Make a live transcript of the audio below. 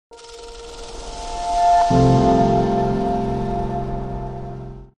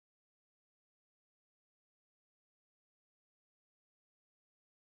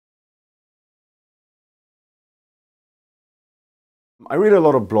I read a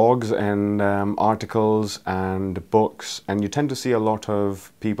lot of blogs and articles and books, and you tend to see a lot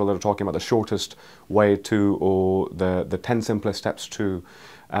of people that are talking about the shortest way to, or the 10 simplest steps to.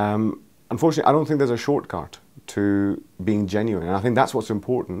 Unfortunately, I don't think there's a shortcut to being genuine, and I think that's what's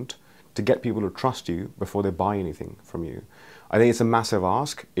important to get people to trust you before they buy anything from you. I think it's a massive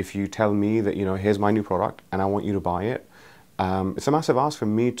ask if you tell me that, here's my new product and I want you to buy it. It's a massive ask for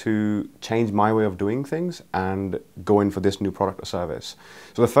me to change my way of doing things and go in for this new product or service.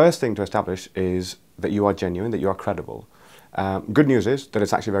 So the first thing to establish is that you are genuine, that you are credible. Good news is that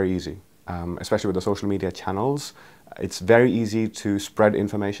it's actually very easy, especially with the social media channels. It's very easy to spread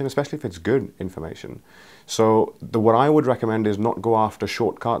information, especially if it's good information. So what I would recommend is not go after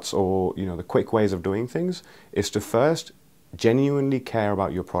shortcuts or the quick ways of doing things. Is to first genuinely care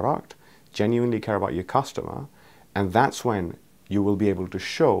about your product, genuinely care about your customer, and that's when you will be able to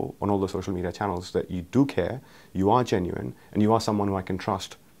show on all the social media channels that you do care, you are genuine, and you are someone who I can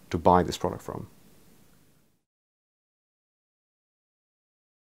trust to buy this product from.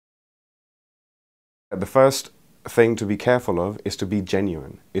 The first thing to be careful of is to be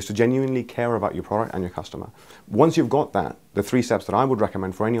genuine, is to genuinely care about your product and your customer. Once you've got that, the 3 steps that I would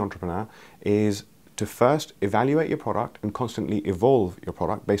recommend for any entrepreneur is to first evaluate your product and constantly evolve your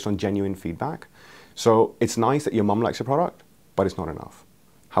product based on genuine feedback. So it's nice that your mum likes your product, but it's not enough.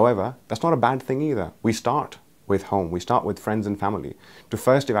 However, that's not a bad thing either. We start with home, we start with friends and family to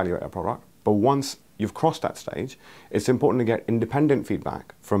first evaluate our product, but once you've crossed that stage, it's important to get independent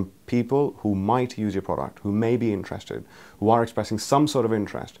feedback from people who might use your product, who may be interested, who are expressing some sort of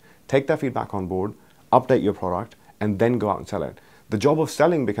interest. Take that feedback on board, update your product, and then go out and sell it. The job of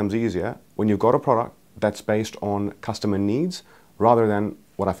selling becomes easier when you've got a product that's based on customer needs rather than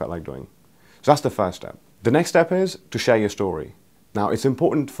what I felt like doing. So that's the first step. The next step is to share your story. Now, it's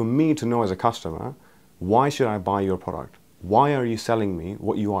important for me to know as a customer, why should I buy your product? Why are you selling me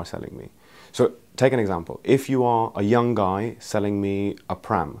what you are selling me? So take an example. If you are a young guy selling me a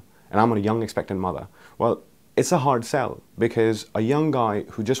pram, and I'm a young expectant mother, well, it's a hard sell, because a young guy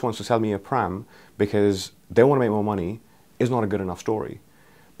who just wants to sell me a pram because they want to make more money is not a good enough story.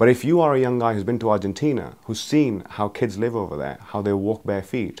 But if you are a young guy who's been to Argentina, who's seen how kids live over there, how they walk bare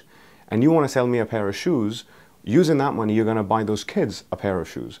feet, and you want to sell me a pair of shoes, using that money, you're going to buy those kids a pair of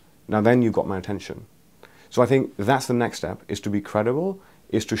shoes. Now then you've got my attention. So I think that's the next step, is to be credible,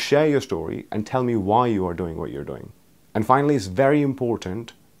 is to share your story and tell me why you are doing what you're doing. And finally, it's very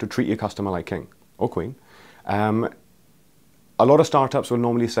important to treat your customer like king or queen. A lot of startups will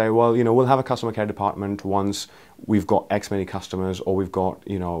normally say, well, we'll have a customer care department once we've got X many customers, or we've got,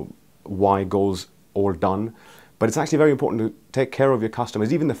 Y goals all done. But it's actually very important to take care of your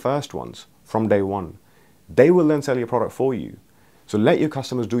customers, even the first ones, from day one. They will then sell your product for you. So let your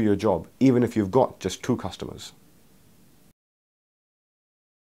customers do your job, even if you've got just 2 customers.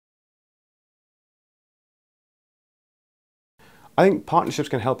 I think partnerships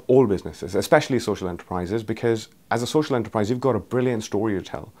can help all businesses, especially social enterprises, because as a social enterprise, you've got a brilliant story to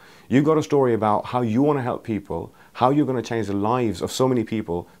tell. You've got a story about how you want to help people, how you're going to change the lives of so many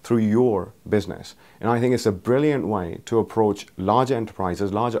people through your business. And I think it's a brilliant way to approach larger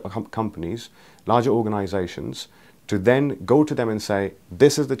enterprises, larger companies, larger organizations, to then go to them and say,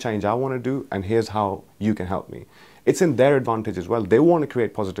 this is the change I want to do, and here's how you can help me. It's in their advantage as well. They want to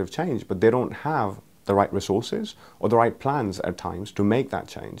create positive change, but they don't have the right resources or the right plans at times to make that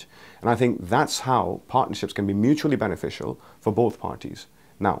change. And I think that's how partnerships can be mutually beneficial for both parties.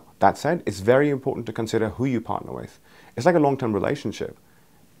 Now, that said, it's very important to consider who you partner with. It's like a long-term relationship.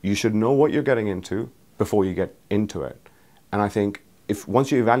 You should know what you're getting into before you get into it. And I think if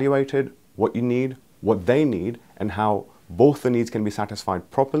once you evaluated what you need, what they need, and how both the needs can be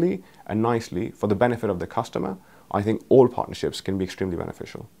satisfied properly and nicely for the benefit of the customer, I think all partnerships can be extremely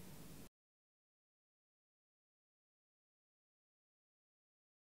beneficial.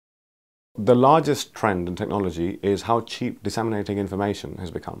 The largest trend in technology is how cheap disseminating information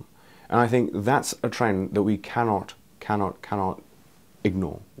has become. And I think that's a trend that we cannot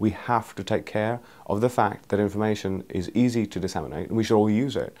ignore. We have to take care of the fact that information is easy to disseminate, and we should all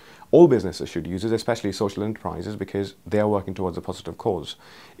use it. All businesses should use it, especially social enterprises, because they are working towards a positive cause.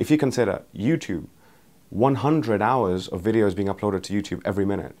 If you consider YouTube, 100 hours of videos being uploaded to YouTube every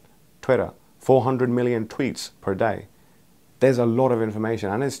minute. Twitter, 400 million tweets per day. There's a lot of information,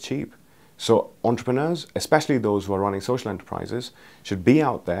 and it's cheap. So entrepreneurs, especially those who are running social enterprises, should be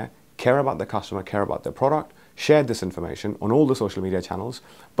out there, care about their customer, care about their product, share this information on all the social media channels.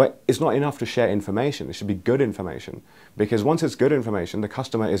 But it's not enough to share information. It should be good information, because once it's good information, the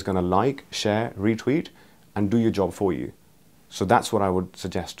customer is going to like, share, retweet, and do your job for you. So that's what I would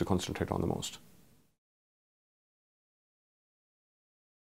suggest to concentrate on the most.